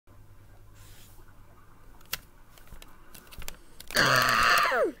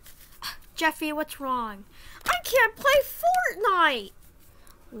Jeffy, what's wrong? I can't play Fortnite!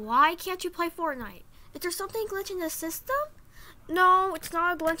 Why can't you play Fortnite? Is there something glitch in the system? No, it's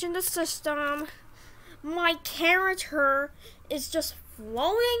not a glitch in the system. My character is just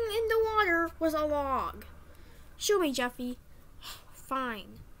floating in the water with a log. Show me, Jeffy.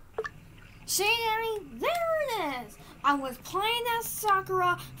 Fine. See, Danny? There it is! I was playing as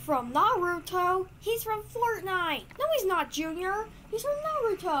Sakura from Naruto. He's from Fortnite. No, he's not, Junior. He's from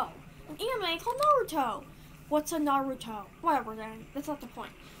Naruto. An anime called Naruto. What's a Naruto? Whatever, then. That's not the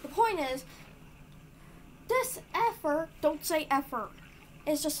point. The point is, this effer, don't say effer,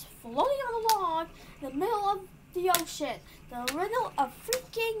 is just floating on a log in the middle of the ocean. The middle of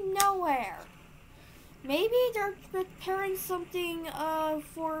freaking nowhere. Maybe they're preparing something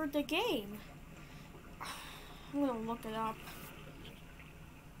for the game. I'm gonna look it up.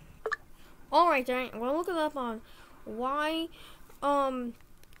 Alright then, I'm gonna look it up on why am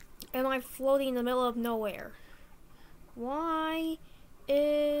I floating in the middle of nowhere. Why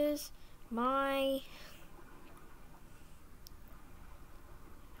is my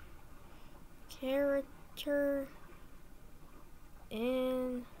character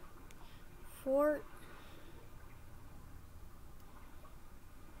in Fortnite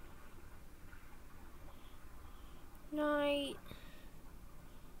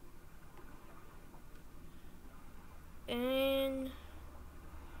in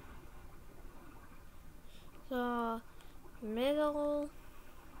the middle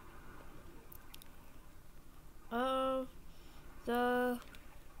of the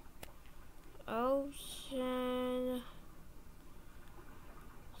ocean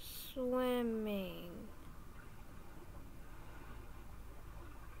swimming?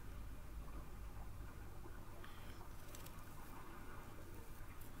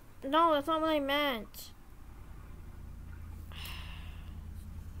 No, that's not what I meant.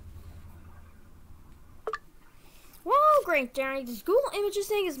 Well, great, Danny. This Google Images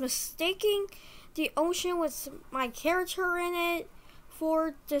thing is mistaking the ocean with my character in it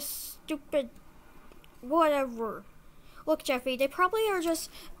for this stupid whatever. Look, Jeffy, they probably are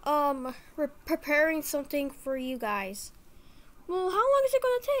just preparing something for you guys. Well, how long is it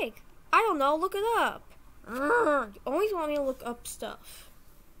gonna take? I don't know. Look it up. You always want me to look up stuff.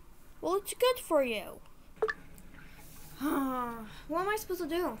 Well, it's good for you. What am I supposed to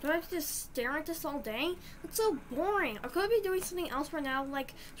do? Do I have to just stare at this all day? It's so boring. I could be doing something else right now,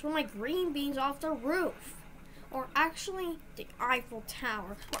 like throw my green beans off the roof. Or actually, the Eiffel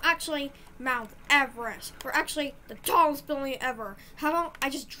Tower. Or actually, Mount Everest. Or actually, the tallest building ever. How about I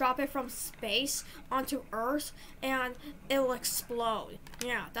just drop it from space onto Earth and it'll explode?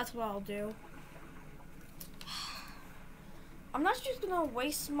 Yeah, that's what I'll do. I'm not just gonna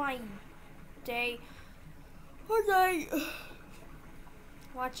waste my day or night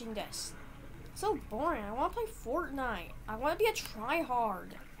watching this. It's so boring. I want to play Fortnite. I want to be a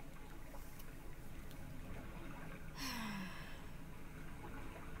tryhard.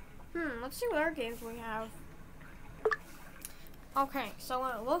 Let's see what other games we have. Okay, so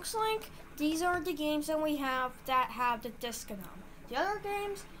it looks like these are the games that we have that have the disc in them. The other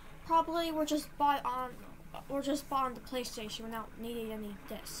games probably were just bought on the PlayStation without needing any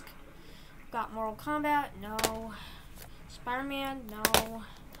disc. Got Mortal Kombat? No. Spider-Man? No.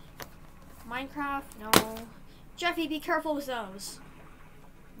 Minecraft? No. Jeffy, be careful with those.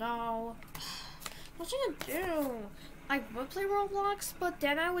 No. What should I do? I would play Roblox, but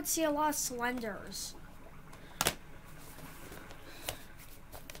then I would see a lot of Slenders.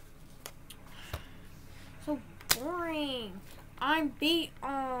 So boring. I'm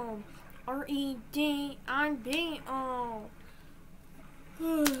B-O. R-E-D. I'm B-O.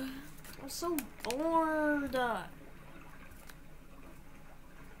 I'm so bored.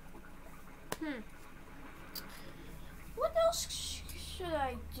 What else should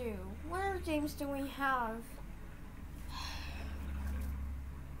I do? What other games do we have?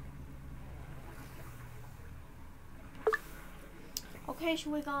 Okay, so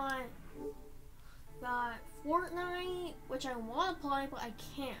we got Fortnite, which I want to play, but I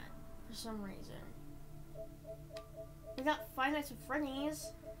can't for some reason. We got Five Nights at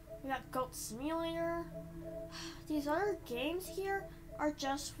Freddy's. We got Goat Simulator. These other games here are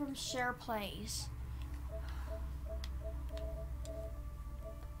just from Share Plays.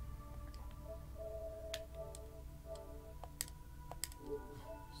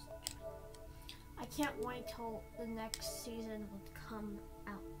 I can't wait till the next season would come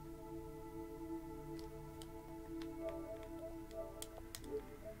out.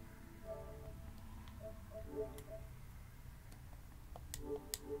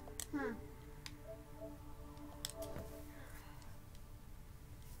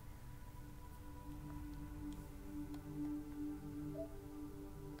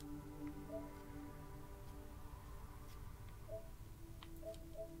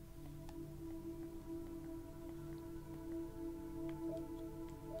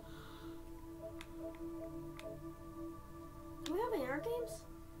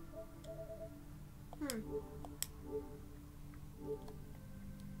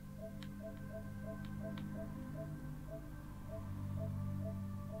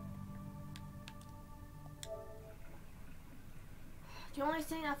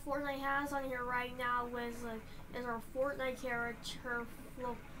 only thing that Fortnite has on here right now is our Fortnite character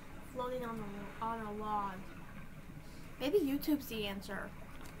floating on a log. Maybe YouTube's the answer.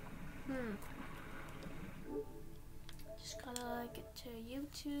 Just gotta get to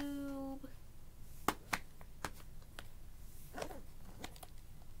YouTube.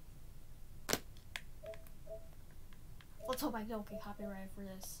 Let's hope I don't get copyrighted for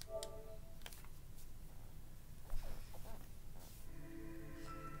this.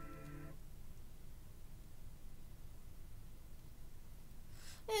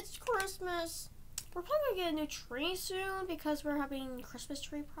 It's Christmas. We're probably gonna get a new tree soon because we're having Christmas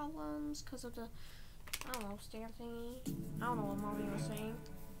tree problems because of the, I don't know, stand thingy. I don't know what Mommy was saying.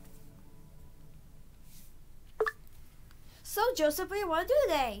 So, Joseph, what do you want to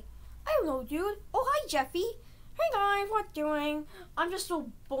do today? I don't know, dude. Oh, hi, Jeffy. Hey, guys, what doing? I'm just so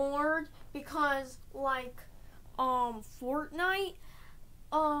bored because, like, Fortnite,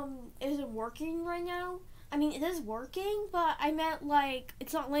 isn't working right now. I mean, it is working, but I meant, like,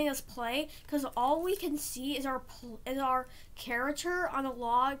 it's not letting us play because all we can see is our character on a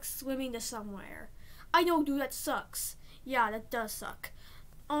log swimming to somewhere. I know, dude, that sucks. Yeah, that does suck.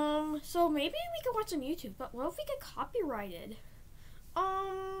 So maybe we could watch some YouTube, but what if we get copyrighted?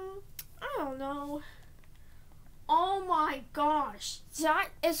 I don't know. Oh my gosh,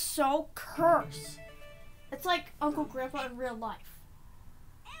 that is so cursed. It's like Uncle Grandpa in real life.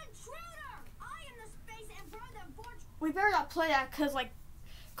 We better not play that because, like,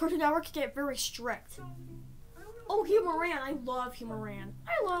 Cartoon Network can get very strict. Oh, Humoran. I love Humoran.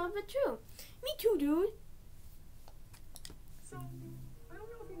 I love it too. Me too, dude. So, I don't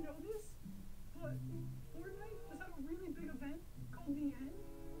know if you know this, but Fortnite just had a really big event called The End.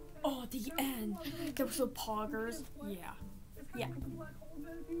 Oh, The End. There were some poggers. Yeah. It's kind of like the Black Hole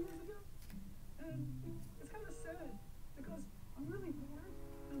event a few years ago. And it's kind of sad because I'm really bored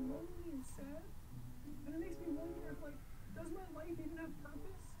and lonely and sad. And it makes me wonder if, like, does my life even have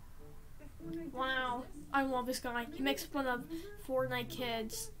purpose? If Fortnite Wow, I love this guy. He makes fun of Fortnite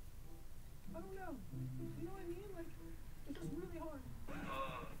kids. I don't know. You know what I mean? Like, it's just really hard.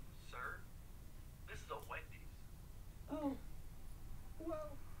 Sir? This is a Wendy's. Oh.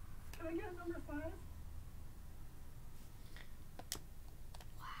 Well, can I get a number 5?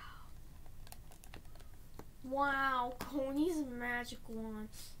 Wow, Coney's a magic one.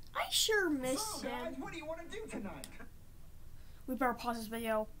 I sure miss So, guys, him. what do you want to do tonight? We better pause this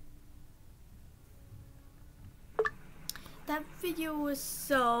video. That video was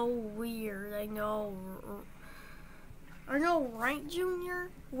so weird. I know, right, Junior?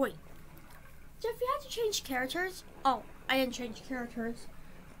 Wait. Jeff, you had to change characters? Oh, I didn't change characters.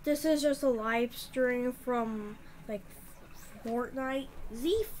 This is just a live stream from, like, Fortnite.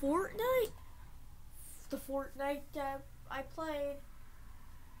 Fortnite? The Fortnite that I played.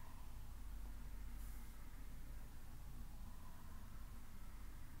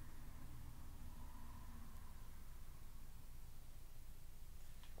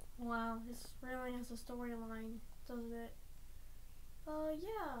 Wow, this really has a storyline, doesn't it?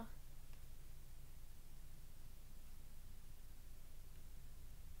 Yeah.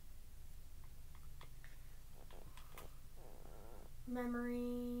 Memories.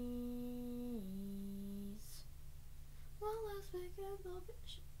 Well, let's begin the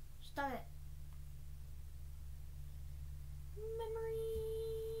bitch. Stop it. Memories.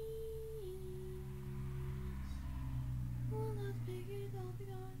 Well, let's begin the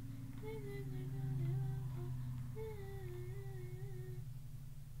bitch.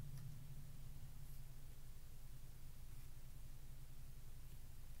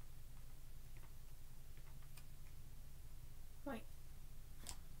 Wait.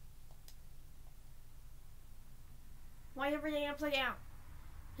 Why is everything upside down?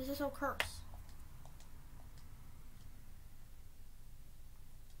 This is so cursed.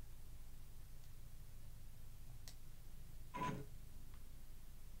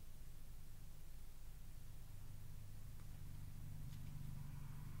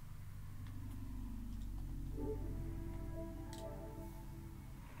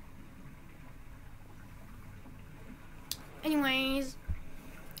 Anyways,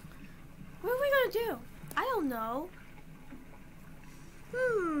 what are we gonna do? I don't know.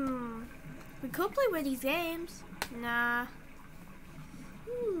 We could play with these games. Nah.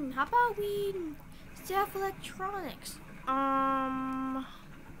 How about we stuff electronics?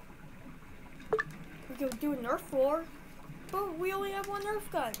 We could do a Nerf war, but we only have one Nerf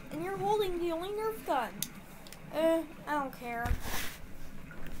gun, and you're holding the only Nerf gun. I don't care.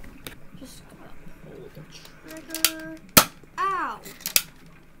 Just gotta pull the trigger. Ow!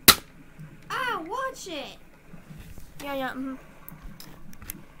 Ow, watch it! Yeah,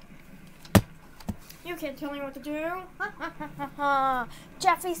 can't tell me what to do.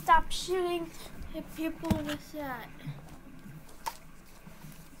 Jeffy, stop shooting people with that.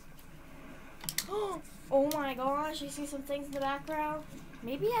 Oh my gosh, I see some things in the background.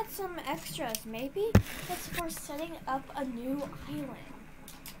 Maybe that's some extras. Maybe that's for setting up a new island.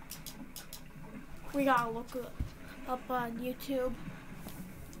 We gotta look up on YouTube.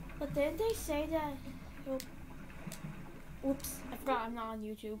 But didn't they say that? Oops, I forgot I'm not on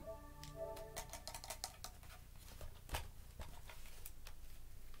YouTube.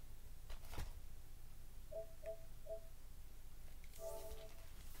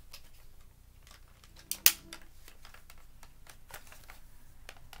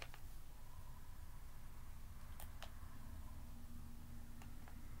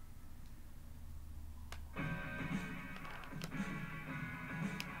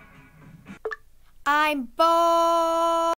 I'm bored.